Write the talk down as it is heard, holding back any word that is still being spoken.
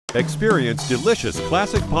Experience delicious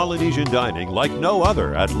classic Polynesian dining like no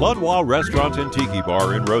other at Lun Wah Restaurant and Tiki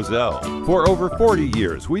Bar in Roselle. For over 40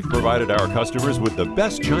 years, we've provided our customers with the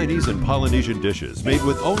best Chinese and Polynesian dishes made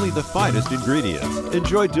with only the finest ingredients.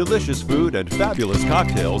 Enjoy delicious food and fabulous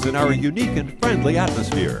cocktails in our unique and friendly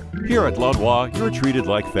atmosphere. Here at Lun Wah, you're treated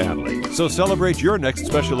like family. So celebrate your next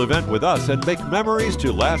special event with us and make memories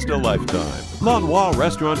to last a lifetime. Lun Wah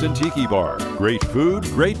Restaurant and Tiki Bar. Great food,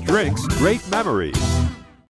 great drinks, great memories.